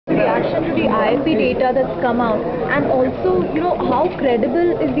Reaction to the IIP data that's come out, and also, how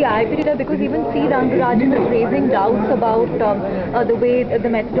credible is the IIP data, because even C. Rangarajan is raising doubts about the way, the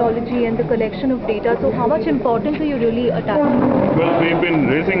methodology and the collection of data. So how much importance are you really attaching? Well, we've been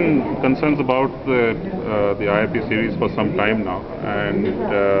raising concerns about the IIP series for some time now, and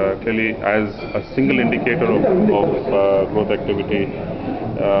clearly as a single indicator of growth activity,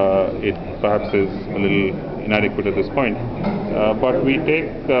 it perhaps is a little inadequate at this point. But we take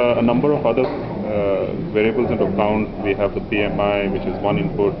a number of other variables into account. We have the PMI, which is one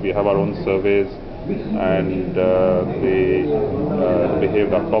input. We have our own surveys, and the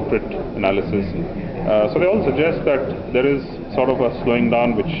behavior, corporate analysis. So they all suggest that there is sort of a slowing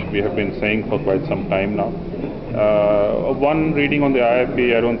down, which we have been saying for quite some time now. One reading on the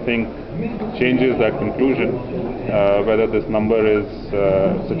IIP, I don't think changes that conclusion. Whether this number is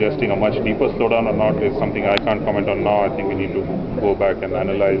suggesting a much deeper slowdown or not is something I can't comment on now. I think we need to go back and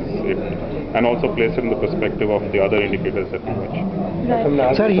analyze it and also place it in the perspective of the other indicators that we mentioned.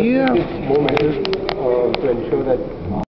 Right. Sir, here moment to ensure that